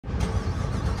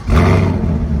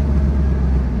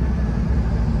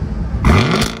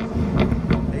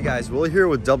guys, Will here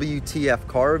with W.T.F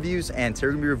car reviews, and today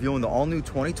we're going to be reviewing the all-new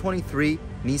 2023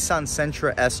 Nissan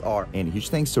Sentra SR. And a huge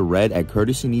thanks to Red at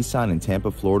Courtesy Nissan in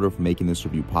Tampa, Florida for making this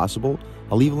review possible.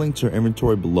 I'll leave a link to our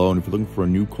inventory below, and if you're looking for a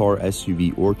new car,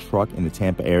 SUV, or truck in the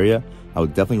Tampa area, I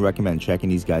would definitely recommend checking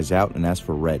these guys out, and ask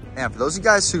for Red. And for those of you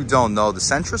guys who don't know, the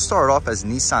Sentra started off as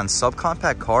Nissan's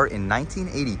subcompact car in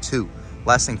 1982.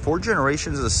 Lasting 4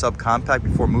 generations as a subcompact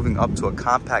before moving up to a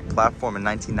compact platform in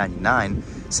 1999.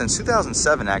 Since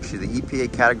 2007, actually, the EPA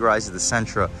categorizes the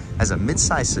Sentra as a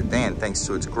mid-size sedan thanks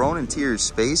to its grown interior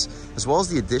space, as well as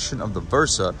the addition of the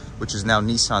Versa, which is now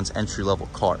Nissan's entry-level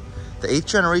car. The 8th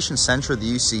generation Sentra that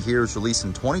you see here was released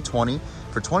in 2020.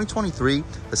 For 2023,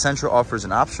 the Sentra offers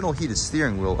an optional heated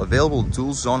steering wheel, available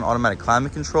dual-zone automatic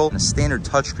climate control, and a standard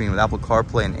touchscreen with Apple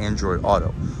CarPlay and Android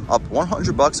Auto. Up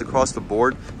 $100 across the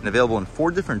board and available in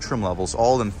 4 different trim levels,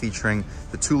 all of them featuring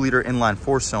the 2-liter inline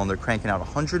 4-cylinder cranking out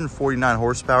 149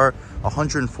 horsepower,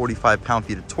 145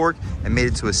 pound-feet of torque, and made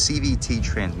it to a CVT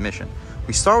transmission.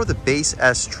 We start with the base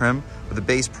S trim with a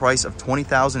base price of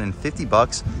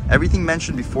 $20,050. Everything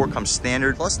mentioned before comes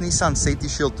standard, plus Nissan Safety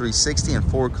Shield 360 and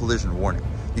forward collision warning.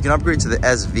 You can upgrade to the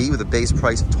SV with a base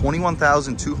price of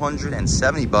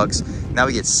 $21,270. Now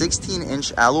we get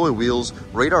 16-inch alloy wheels,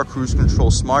 radar cruise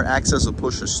control, smart access with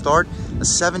push to start, a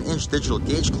 7-inch digital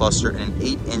gauge cluster, and an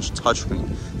 8-inch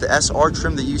touchscreen. The SR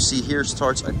trim that you see here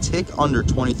starts a tick under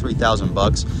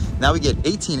 $23,000. Now we get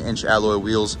 18-inch alloy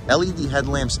wheels, LED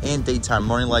headlamps and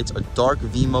daytime running lights, a dark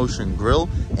V-motion grille,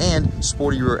 and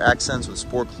sporty rear accents with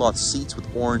sport cloth seats with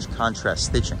orange contrast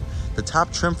stitching. The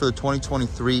top trim for the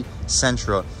 2023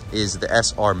 Sentra is the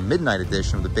SR Midnight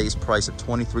Edition with a base price of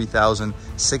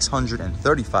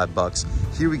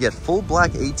 $23,635. Here we get full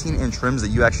black 18-inch rims that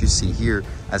you actually see here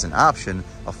as an option,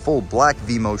 a full black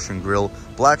V-motion grille,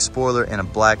 black spoiler, and a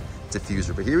black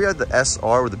diffuser. But here we have the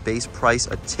SR with a base price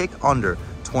a tick under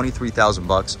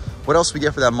 $23,000. What else we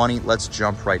get for that money? Let's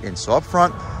jump right in. So up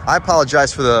front, I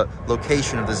apologize for the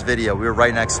location of this video. We were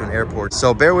right next to an airport,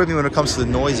 so bear with me when it comes to the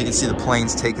noise. You can see the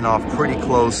planes taking off pretty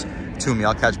close to me.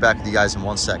 I'll catch back with you guys in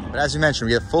 1 second. But as you mentioned,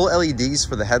 we have full LEDs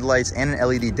for the headlights and an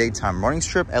LED daytime running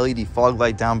strip, LED fog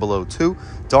light down below too,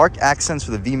 dark accents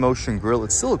for the V-motion grille.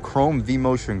 It's still a chrome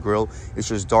V-motion grille, it's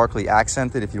just darkly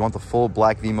accented. If you want the full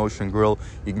black V-motion grille,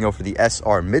 you can go for the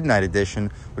SR Midnight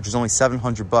Edition, which is only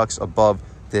 $700 above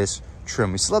this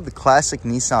trim. We still have the classic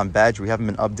Nissan badge. We haven't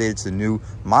been updated to the new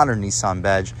modern Nissan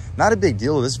badge. Not a big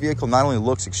deal. This vehicle not only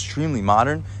looks extremely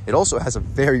modern, it also has a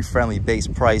very friendly base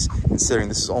price, considering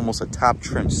this is almost a top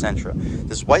trim Sentra.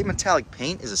 This white metallic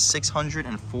paint is a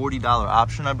 $640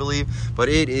 option, I believe, but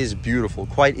it is beautiful.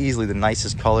 Quite easily the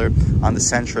nicest color on the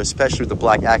Sentra, especially with the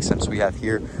black accents we have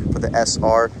here for the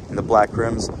SR and the black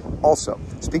rims. Also,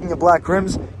 speaking of black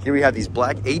rims, here we have these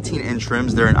black 18-inch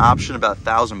rims. They're an option, about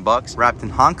 $1,000, wrapped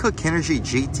in Honka Kinergy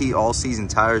GT all-season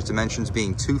tires, dimensions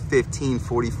being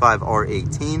 215/45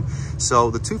 R18.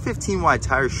 So the 215 wide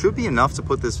tires should be enough to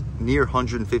put this near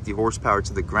 150 horsepower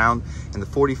to the ground, and the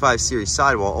 45 series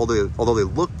sidewall, although they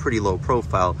look pretty low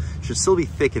profile, should still be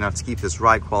thick enough to keep this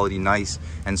ride quality nice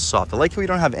and soft. I like how we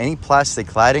don't have any plastic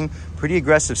cladding. Pretty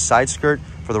aggressive side skirt.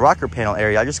 For the rocker panel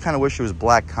area, I just kind of wish it was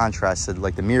black contrasted,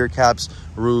 like the mirror caps,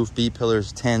 roof,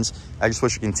 B-pillars, tints. I just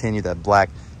wish it continued that black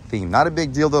theme. Not a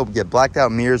big deal though. We get blacked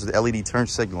out mirrors with LED turn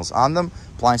signals on them.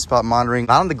 Blind spot monitoring,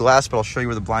 not on the glass, but I'll show you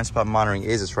where the blind spot monitoring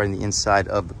is. It's right in the inside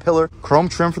of the pillar. Chrome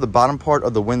trim for the bottom part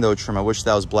of the window trim. I wish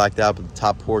that was blacked out, but the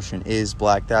top portion is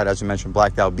blacked out. As we mentioned,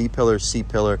 blacked out B-pillar,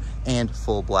 C-pillar, and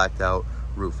full blacked out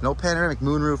roof. No panoramic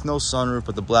moonroof, no sunroof,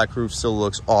 but the black roof still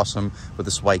looks awesome with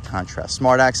this white contrast.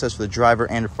 Smart access for the driver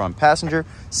and the front passenger.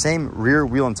 Same rear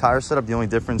wheel and tire setup. The only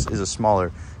difference is a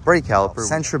smaller brake caliper.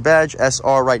 Sentra badge,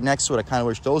 SR right next to it. I kind of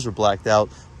wish those were blacked out.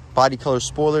 Body color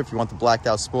spoiler. If you want the blacked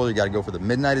out spoiler, you got to go for the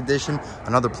Midnight Edition.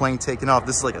 Another plane taking off.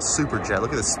 This is like a super jet.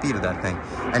 Look at the speed of that thing.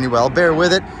 Anyway, I'll bear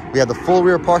with it. We have the full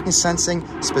rear parking sensing,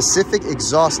 specific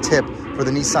exhaust tip for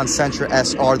the Nissan Sentra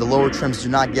SR. The lower trims do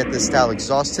not get this style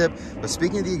exhaust tip. But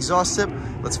speaking of the exhaust tip,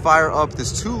 let's fire up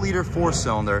this 2-liter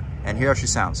 4-cylinder and hear how she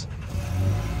sounds.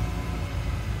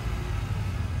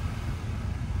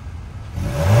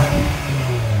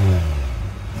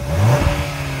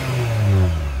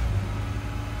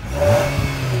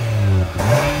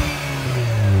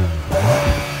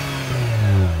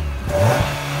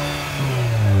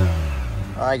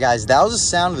 All right, guys, that was the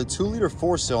sound of the 2-liter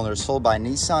 4-cylinder sold by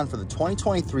Nissan for the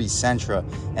 2023 Sentra,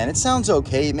 and it sounds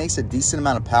okay. It makes a decent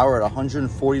amount of power at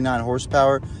 149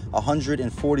 horsepower,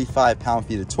 145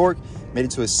 pound-feet of torque. Made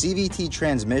it to a CVT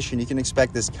transmission. You can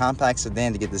expect this compact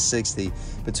sedan to get to 60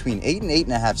 between 8 and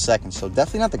 8.5 seconds. So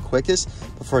definitely not the quickest,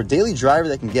 but for a daily driver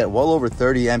that can get well over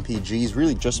 30 mpgs,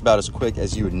 really just about as quick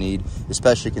as you would need,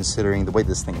 especially considering the way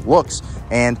this thing looks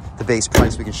and the base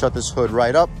price. We can shut this hood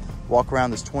right up, walk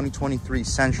around this 2023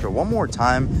 Sentra one more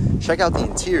time, check out the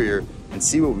interior, and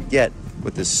see what we get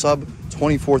with this sub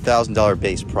 $24,000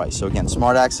 base price. So again,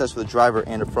 smart access for the driver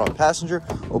and the front passenger.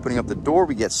 Opening up the door,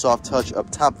 we get soft touch up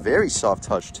top, very soft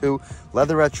touch too.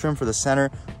 Leatherette trim for the center,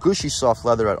 gushy soft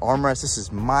leatherette armrest. This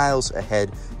is miles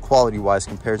ahead quality-wise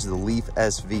compared to the Leaf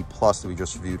SV Plus that we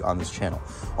just reviewed on this channel.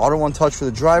 Auto one touch for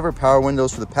the driver, power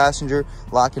windows for the passenger,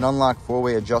 lock and unlock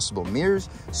 4-way adjustable mirrors,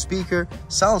 speaker,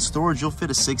 solid storage. You'll fit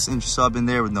a 6-inch sub in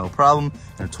there with no problem,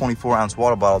 and a 24-ounce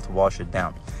water bottle to wash it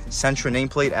down. Sentra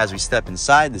nameplate as we step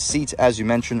inside. The seats, as you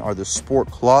mentioned, are the sport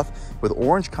cloth with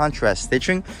orange contrast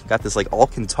stitching. Got this like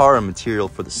Alcantara material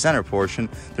for the center portion.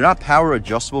 They're not power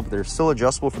adjustable, but they're still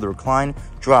adjustable for the recline,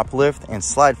 drop, lift, and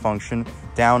slide function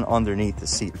down underneath the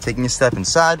seat. Taking a step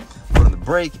inside, put on the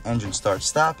brake, engine start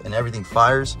stop, and everything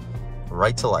fires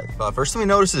right to life. First thing we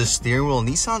notice is the steering wheel.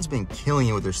 Nissan's been killing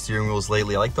it with their steering wheels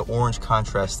lately. I like the orange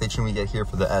contrast stitching we get here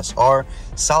for the SR.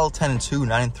 Solid 10 and 2,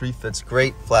 9 and 3 fits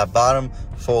great. Flat bottom,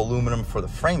 full aluminum for the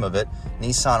frame of it.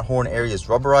 Nissan horn area is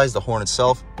rubberized. The horn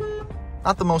itself,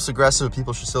 not the most aggressive, but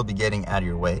people should still be getting out of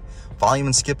your way. Volume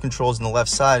and skip controls on the left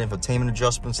side, infotainment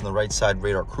adjustments on the right side,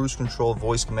 radar cruise control,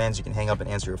 voice commands. You can hang up and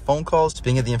answer your phone calls.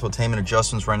 Speaking of the infotainment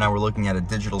adjustments, right now we're looking at a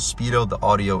digital speedo. The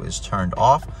audio is turned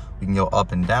off. We can go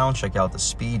up and down, check out the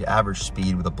speed, average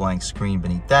speed with a blank screen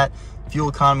beneath that. Fuel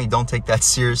economy, don't take that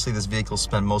seriously. This vehicle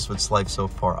spent most of its life so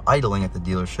far idling at the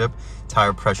dealership.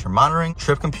 Tire pressure monitoring,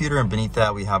 trip computer, and beneath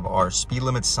that we have our speed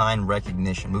limit sign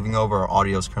recognition. Moving over, our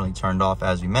audio is currently turned off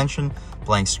as we mentioned.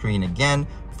 Blank screen again,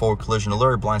 forward collision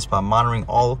alert, blind spot monitoring,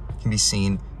 all can be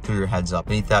seen through your heads up.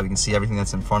 Beneath that, we can see everything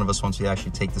that's in front of us once we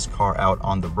actually take this car out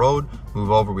on the road.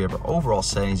 Move over, we have our overall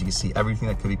settings. You can see everything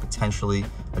that could be potentially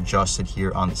adjusted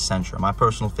here on the Sentra. My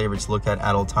personal favorite to look at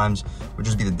all times would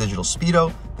just be the digital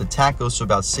speedo. The tach goes to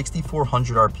about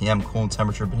 6,400 RPM, coolant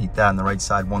temperature beneath that. On the right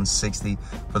side, 160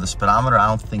 for the speedometer. I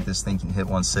don't think this thing can hit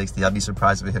 160. I'd be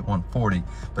surprised if it hit 140,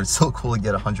 but it's still cool to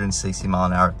get 160 mile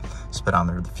an hour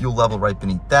speedometer. The fuel level right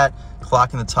beneath that.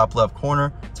 Clock in the top left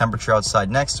corner, temperature outside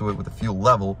next to it with the fuel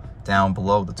level down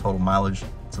below the total mileage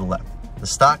to the left. The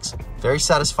stocks, very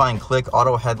satisfying click.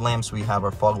 Auto headlamps, we have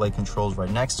our fog light controls right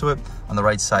next to it. On the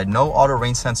right side, no auto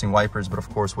rain sensing wipers, but of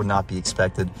course would not be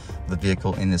expected of the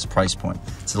vehicle in this price point.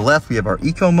 To the left, we have our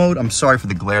eco mode. I'm sorry for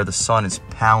the glare. The sun is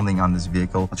pounding on this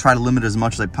vehicle. I'll try to limit it as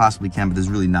much as I possibly can, but there's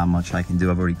really not much I can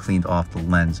do. I've already cleaned off the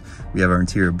lens. We have our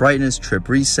interior brightness, trip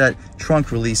reset,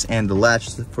 trunk release, and the latch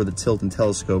for the tilt and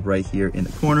telescope right here in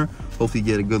the corner. Hopefully you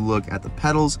get a good look at the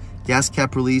pedals, gas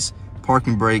cap release,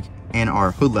 parking brake, and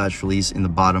our hood latch release in the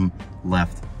bottom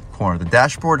left corner. The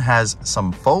dashboard has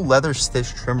some faux leather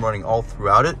stitch trim running all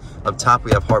throughout it. Up top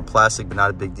we have hard plastic, but not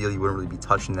a big deal. You wouldn't really be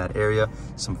touching that area.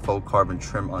 Some faux carbon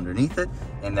trim underneath it,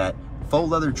 and that faux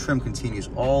leather trim continues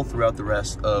all throughout the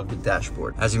rest of the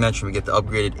dashboard. As you mentioned, we get the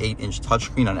upgraded 8-inch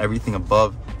touchscreen on everything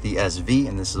above the SV,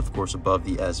 and this is of course above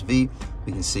the SV.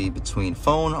 We can see between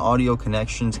phone, audio,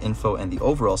 connections, info, and the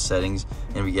overall settings,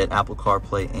 and we get Apple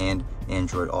CarPlay and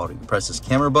Android Auto. You press this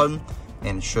camera button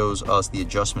and it shows us the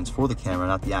adjustments for the camera,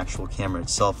 not the actual camera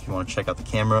itself. If you want to check out the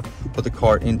camera, put the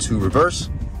car into reverse,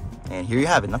 and here you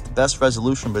have it. Not the best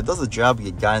resolution, but it does the job. We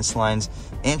get guidance lines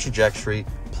and trajectory,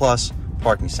 plus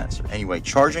parking sensor. Anyway,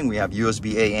 charging, we have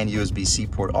USB-A and USB-C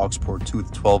port, aux port 2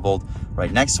 with 12 volt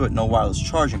right next to it. No wireless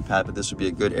charging pad, but this would be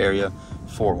a good area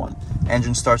for one.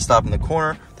 Engine start stop in the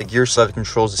corner. The gear select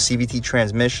controls the CVT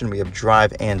transmission. We have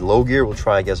drive and low gear. We'll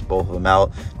try, I guess, both of them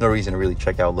out. No reason to really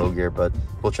check out low gear, but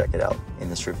we'll check it out in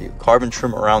this review. Carbon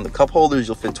trim around the cup holders.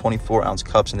 You'll fit 24-ounce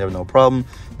cups in there with no problem.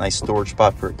 Nice storage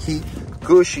spot for a key.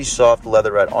 Gushy soft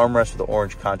leatherette armrest with the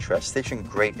orange contrast stitching.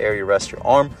 Great area to rest your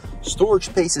arm. Storage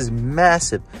space is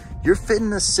massive. You're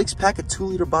fitting a 6-pack of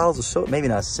 2-liter bottles of soda. Maybe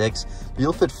not 6, but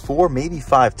you'll fit 4, maybe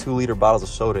 5 2-liter bottles of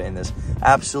soda in this.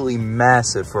 Absolutely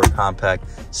massive for a compact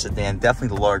sedan.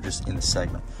 Definitely the largest in the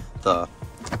segment. The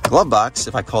glove box,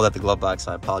 if I call that the glove box,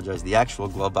 I apologize. The actual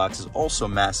glove box is also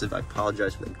massive. I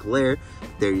apologize for the glare.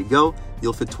 There you go.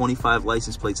 You'll fit 25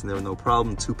 license plates in there with no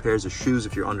problem. 2 pairs of shoes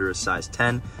if you're under a size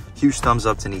 10. Huge thumbs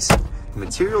up to Nissan. The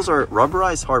materials are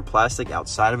rubberized hard plastic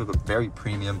outside of it, but very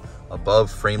premium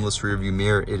above frameless rear view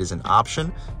mirror. It is an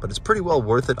option, but it's pretty well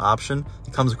worth it option.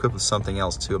 It comes equipped with something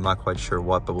else too. I'm not quite sure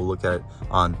what, but we'll look at it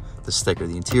on the sticker.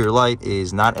 The interior light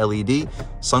is not LED.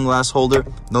 Sunglass holder,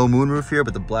 no moonroof here,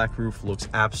 but the black roof looks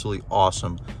absolutely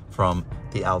awesome from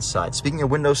the outside. Speaking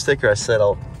of window sticker, I said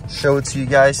I'll show it to you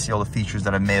guys, see all the features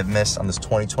that I may have missed on this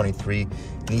 2023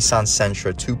 Nissan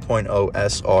Sentra 2.0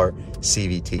 SR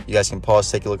CVT. You guys can pause,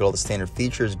 take a look at all the standard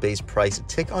features. Base price a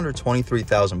tick under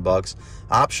 23,000 bucks.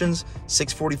 Options,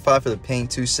 $645 for the paint,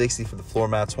 $260 for the floor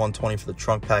mats, $120 for the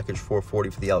trunk package,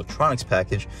 $440 for the electronics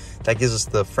package. That gives us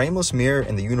the frameless mirror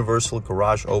and the universal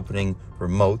garage opening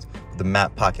remote with the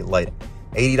matte pocket lighting.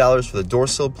 $80 for the door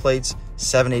sill plates,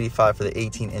 $785 for the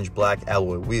 18-inch black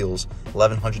alloy wheels.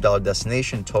 $1,100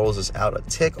 destination totals us out a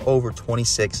tick over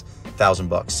 26,000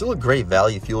 bucks. Still a great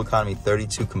value. Fuel economy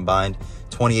 32 combined,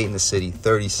 28 in the city,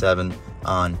 37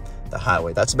 on the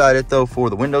highway. That's about it though for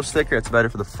the window sticker. That's about it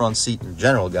for the front seat in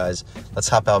general, guys. Let's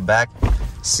hop out back,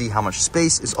 see how much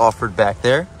space is offered back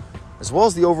there, as well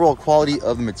as the overall quality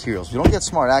of the materials. You don't get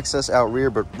smart access out rear,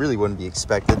 but really wouldn't be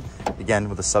expected. Again,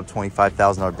 with a sub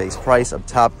 $25,000 base price. Up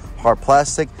top, hard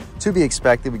plastic. To be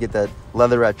expected, we get that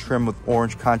leatherette trim with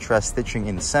orange contrast stitching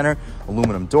in the center,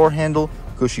 aluminum door handle,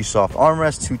 cushy soft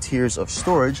armrest, 2 tiers of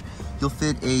storage. You'll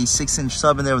fit a 6-inch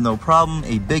sub in there with no problem.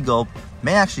 A big gulp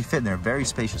may actually fit in there. Very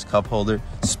spacious cup holder,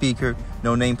 speaker,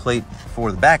 no nameplate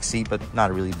for the back seat, but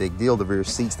not a really big deal. The rear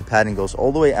seats, the padding goes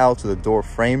all the way out to the door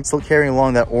frame. Still carrying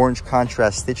along that orange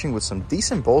contrast stitching with some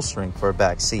decent bolstering for a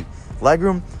back seat.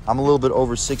 Legroom, I'm a little bit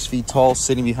over 6 feet tall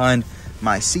sitting behind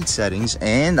my seat settings,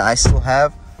 and I still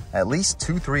have at least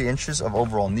 2-3 inches of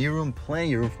overall knee room,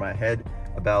 plenty of room for my head,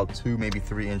 about 2 maybe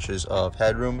 3 inches of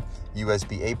headroom.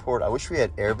 USB-A port. I wish we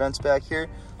had air vents back here.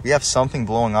 We have something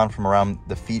blowing on from around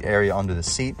the feet area under the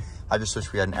seat. I just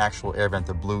wish we had an actual air vent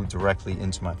that blew directly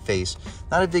into my face.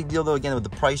 Not a big deal though. Again, with the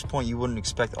price point, you wouldn't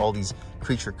expect all these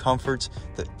creature comforts.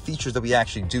 The features that we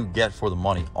actually do get for the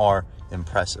money are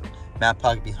impressive. Matte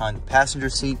pocket behind the passenger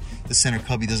seat. The center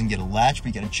cubby doesn't get a latch, but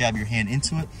you gotta jab your hand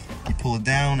into it. You pull it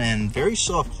down, and very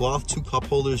soft cloth, 2 cup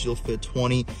holders. You'll fit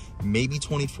 20, maybe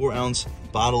 24-ounce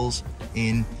bottles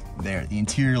in there. The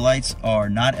interior lights are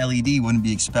not LED, wouldn't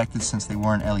be expected since they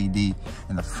weren't LED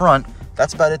in the front.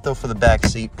 That's about it though for the back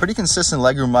seat. Pretty consistent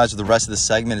legroom wise with the rest of the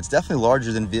segment. It's definitely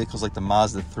larger than vehicles like the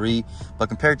Mazda 3, but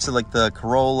compared to like the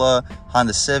Corolla,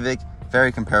 Honda Civic,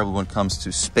 very comparable when it comes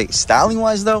to space. Styling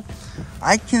wise though,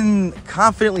 I can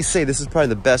confidently say this is probably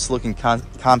the best looking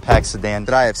compact sedan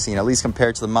that I have seen, at least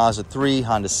compared to the Mazda 3,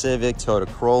 Honda Civic, Toyota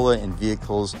Corolla, and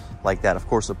vehicles like that. Of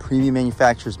course, the premium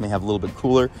manufacturers may have a little bit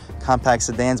cooler compact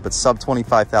sedans, but sub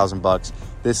 25,000 bucks,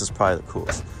 this is probably the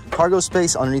coolest. Cargo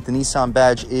space underneath the Nissan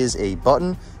badge is a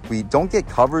button. We don't get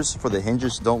covers for the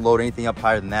hinges, so don't load anything up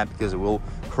higher than that because it will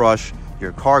crush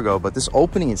your cargo, but this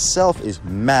opening itself is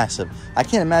massive. I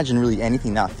can't imagine really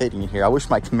anything not fitting in here. I wish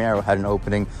my Camaro had an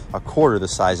opening a quarter the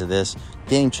size of this.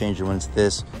 Game changer when it's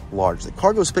this large. The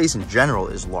cargo space in general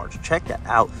is large. Check that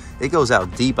out. It goes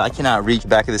out deep. I cannot reach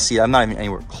back of the seat. I'm not even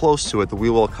anywhere close to it. The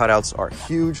wheel well cutouts are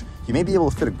huge. You may be able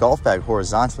to fit a golf bag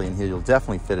horizontally in here. You'll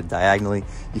definitely fit it diagonally.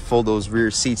 You fold those rear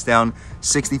seats down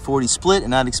 60-40 split,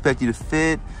 and I'd expect you to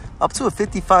fit up to a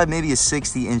 55, maybe a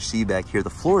 60-inch seat back here. The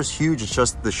floor is huge. It's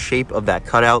just the shape of that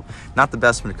cutout. Not the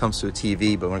best when it comes to a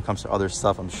TV, but when it comes to other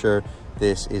stuff, I'm sure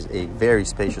this is a very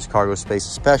spacious cargo space,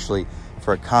 especially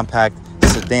for a compact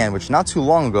sedan, which not too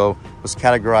long ago was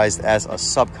categorized as a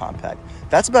subcompact.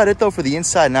 That's about it though for the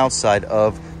inside and outside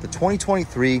of the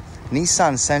 2023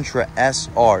 Nissan Sentra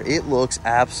SR. It looks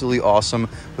absolutely awesome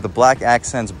with the black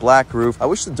accents, black roof. I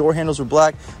wish the door handles were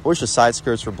black. I wish the side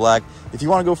skirts were black. If you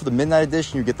want to go for the midnight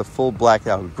edition, you get the full blacked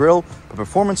out grille. But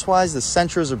performance-wise, the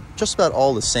Sentras are just about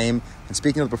all the same. And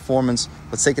speaking of performance,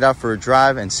 let's take it out for a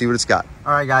drive and see what it's got.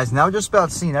 All right, guys, now just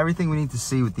about seeing everything we need to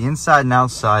see with the inside and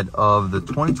outside of the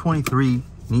 2023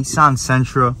 Nissan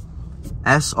Sentra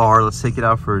SR. Let's take it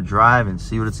out for a drive and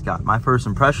see what it's got. My first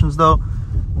impressions, though,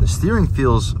 the steering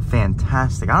feels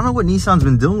fantastic. I don't know what Nissan's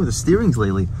been doing with the steerings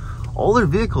lately. All their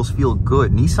vehicles feel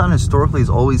good. Nissan historically has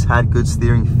always had good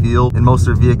steering feel in most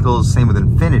of their vehicles, same with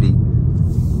Infiniti.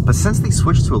 But since they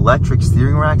switched to electric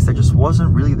steering racks, that just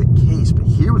wasn't really the case. But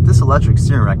here with this electric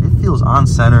steering rack, it feels on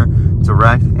center,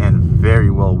 direct, and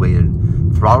very well weighted.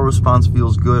 Throttle response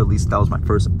feels good, at least that was my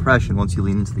first impression. Once you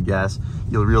lean into the gas,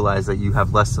 you'll realize that you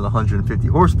have less than 150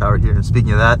 horsepower here. And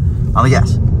speaking of that, on the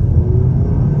gas.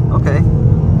 Okay.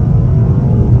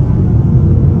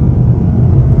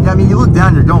 Yeah, I mean, you look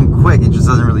down, you're going quick. It just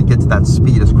doesn't really get to that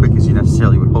speed as quick as you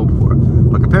necessarily would hope for.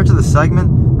 But compared to the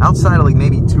segment, outside of like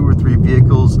maybe 2 or 3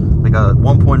 vehicles, like a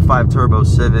 1.5 turbo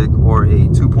Civic or a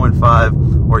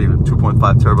 2.5 or even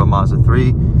 2.5 turbo Mazda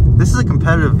 3, This is a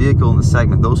competitive vehicle in the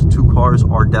segment. Those two cars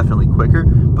are definitely quicker,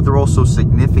 but they're also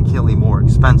significantly more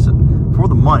expensive. For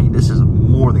the money, this is a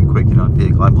more than quick enough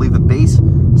vehicle. I believe the base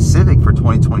Civic for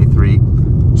 2023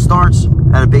 starts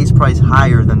at a base price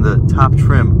higher than the top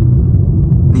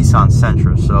trim Nissan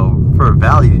Sentra. So for a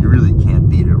value, you really can't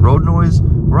beat it. Road noise,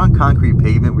 we're on concrete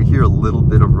pavement. We hear a little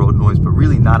bit of road noise, but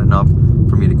really not enough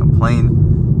for me to complain.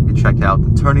 You can check out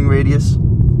the turning radius.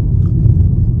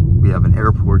 We have an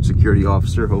airport security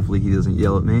officer. Hopefully he doesn't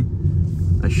yell at me.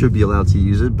 I should be allowed to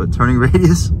use it, but turning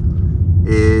radius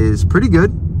is pretty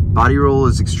good. Body roll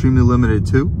is extremely limited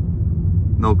too.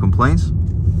 No complaints.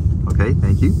 Okay,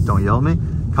 thank you. Don't yell at me.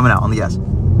 Coming out on the S.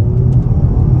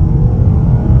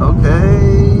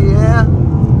 Okay, yeah.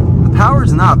 The power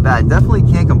is not bad.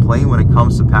 Definitely can't complain when it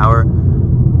comes to power.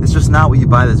 It's just not what you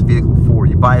buy this vehicle for.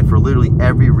 You buy it for literally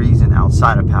every reason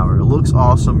outside of power. It looks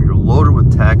awesome. You're loaded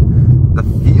with tech. The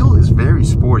feel is very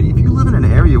sporty. If you live in an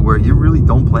area where you really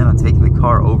don't plan on taking the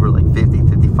car over like 50,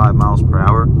 55 miles per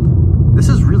hour, this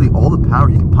is really all the power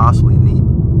you can possibly need.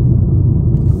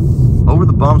 Over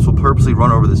the bumps, we'll purposely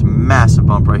run over this massive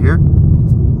bump right here.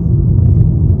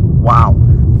 Wow.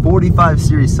 45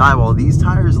 series sidewall. These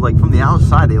tires, like from the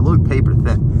outside, they look paper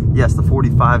thin. Yes, the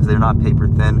 45s, they're not paper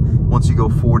thin. Once you go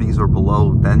 40s or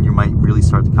below, then you might really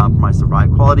start to compromise the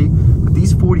ride quality. But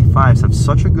these 45s have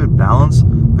such a good balance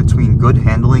between good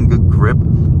handling, good grip,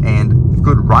 and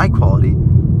good ride quality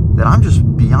that I'm just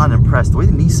beyond impressed. The way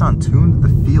the Nissan tuned the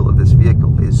feel of this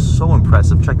vehicle is so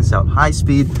impressive. Check this out. High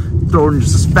speed, throw it in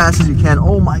just as fast as you can.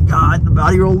 Oh my God, the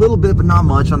body roll a little bit, but not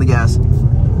much on the gas.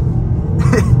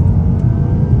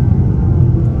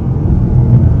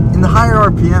 In the higher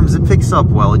RPMs, it picks up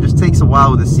well. It just takes a while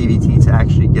with the CVT to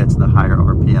actually get to the higher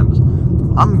RPMs.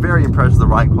 I'm very impressed with the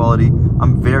ride quality.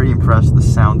 I'm very impressed with the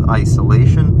sound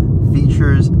isolation,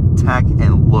 features, tech,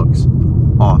 and looks.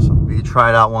 Awesome. We could try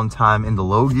it out one time in the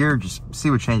low gear, just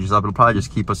see what changes up. It'll probably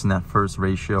just keep us in that first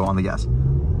ratio on the gas.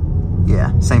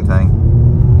 Yeah, same thing.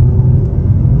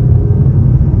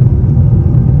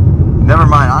 Never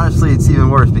mind, honestly, it's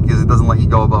even worse because it doesn't let you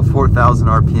go above 4,000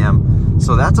 RPM.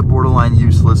 So that's a borderline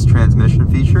useless transmission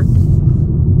feature.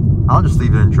 I'll just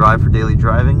leave it in drive for daily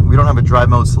driving. We don't have a drive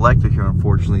mode selector here,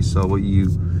 unfortunately, so what you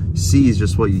see is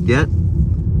just what you get.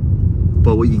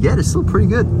 But what you get is still pretty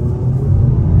good.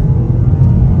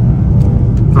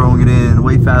 Throwing it in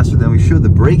way faster than we should. The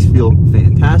brakes feel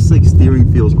fantastic.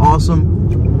 Steering feels awesome.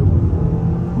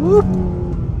 Whoop.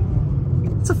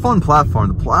 It's a fun platform.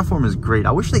 The platform is great.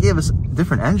 I wish they gave us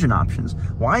different engine options.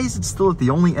 Why is it still that the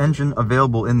only engine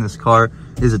available in this car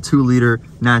is a 2-liter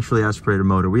naturally aspirated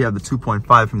motor? We have the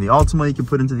 2.5 from the Altima you can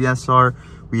put into the SR.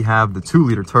 We have the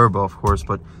 2-liter turbo, of course,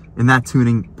 but in that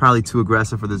tuning, probably too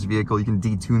aggressive for this vehicle. You can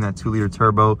detune that 2-liter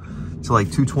turbo to like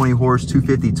 220 horse,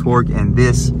 250 torque, and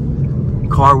this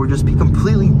car would just be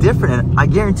completely different. And I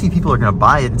guarantee people are going to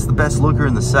buy it. It's the best looker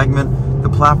in the segment. The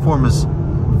platform is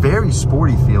very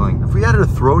sporty feeling. If we added a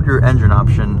throw-gear engine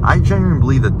option, I genuinely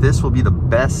believe that this will be the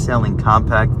best-selling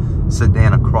compact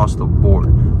sedan across the board.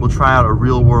 We'll try out a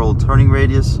real-world turning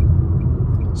radius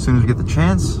as soon as we get the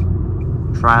chance.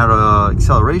 Try out a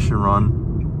acceleration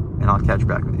run, and I'll catch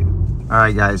back with you. All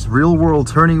right, guys, real-world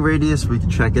turning radius. We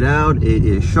can check it out. It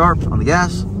is sharp on the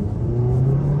gas.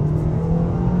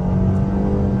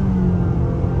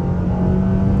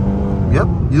 Yep,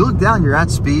 you look down, you're at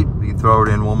speed. We can throw it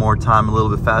in one more time a little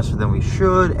bit faster than we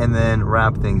should and then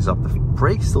wrap things up. The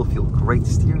brakes still feel great.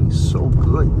 Steering is so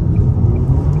good.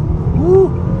 Woo!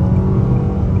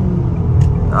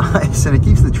 Nice, and it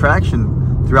keeps the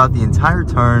traction throughout the entire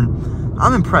turn.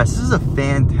 I'm impressed. This is a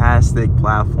fantastic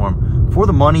platform. For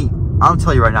the money, I'll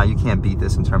tell you right now, you can't beat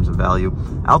this in terms of value.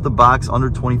 Out the box, under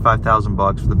 25,000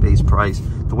 bucks for the base price.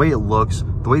 The way it looks,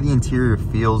 the way the interior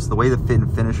feels, the way the fit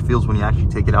and finish feels when you actually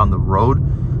take it out on the road,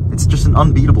 it's just an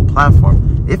unbeatable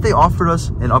platform. If they offered us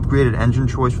an upgraded engine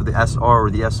choice for the SR or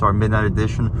the SR Midnight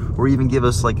Edition, or even give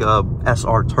us like a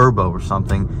SR Turbo or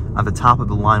something at the top of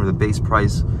the line with a base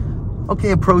price,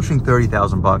 okay, approaching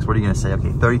 30,000 bucks. What are you gonna say?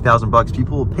 Okay, 30,000 bucks.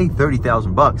 People will pay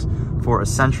 30,000 bucks for a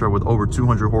Sentra with over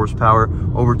 200 horsepower,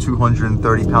 over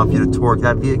 230 pound-feet of torque.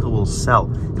 That vehicle will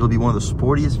sell. It'll be one of the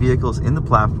sportiest vehicles in the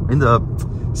platform, in the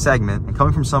segment. And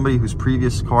coming from somebody whose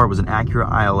previous car was an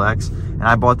Acura ILX, and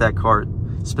I bought that car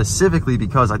specifically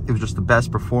because it was just the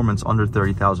best performance under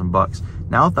 30,000 bucks.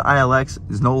 Now if the ILX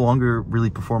is no longer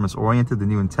really performance oriented, the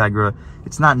new Integra,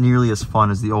 it's not nearly as fun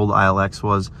as the old ILX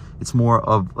was. It's more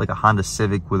of like a Honda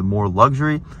Civic with more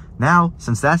luxury. Now,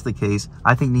 since that's the case,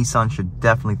 I think Nissan should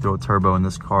definitely throw a turbo in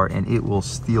this car, and it will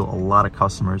steal a lot of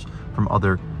customers from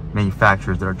other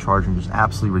manufacturers that are charging just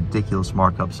absolutely ridiculous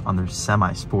markups on their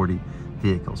semi-sporty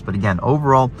vehicles. But again,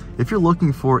 overall, if you're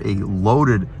looking for a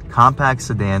loaded compact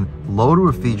sedan, loaded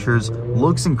with features,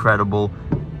 looks incredible,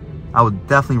 I would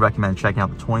definitely recommend checking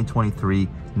out the 2023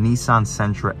 Nissan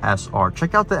Sentra SR.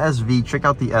 Check out the SV, check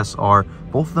out the SR.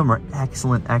 Both of them are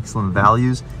excellent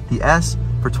values. The S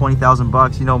for 20,000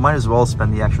 bucks, you know, might as well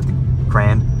spend the extra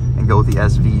grand and go with the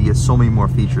SV. You get so many more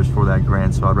features for that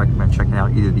grand, so I'd recommend checking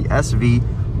out either the SV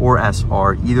or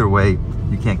SR. Either way,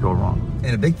 you can't go wrong.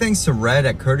 And a big thanks to Red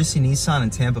at Courtesy Nissan in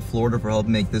Tampa, Florida for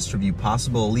helping make this review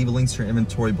possible. I'll leave links to your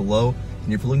inventory below.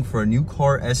 And if you're looking for a new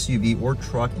car, SUV, or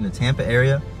truck in the Tampa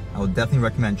area, I would definitely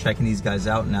recommend checking these guys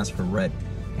out and ask for Red.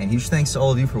 And huge thanks to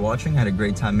all of you for watching. I had a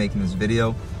great time making this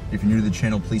video. If you're new to the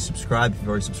channel, please subscribe. If you've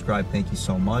already subscribed, thank you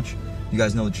so much. You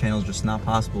guys know the channel is just not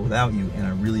possible without you, and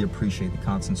I really appreciate the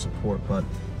constant support. But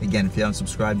again, if you haven't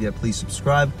subscribed yet, please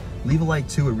subscribe. Leave a like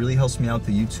too. It really helps me out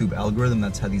the YouTube algorithm.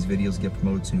 That's how these videos get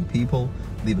promoted to new people.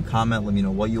 Leave a comment. Let me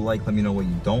know what you like. Let me know what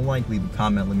you don't like. Leave a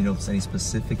comment. Let me know if there's any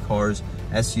specific cars,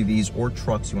 SUVs, or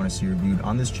trucks you want to see reviewed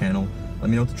on this channel. Let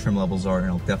me know what the trim levels are, and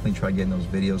I'll definitely try getting those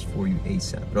videos for you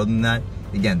ASAP. But other than that,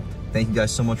 again, thank you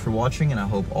guys so much for watching, and I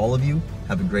hope all of you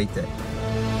have a great day.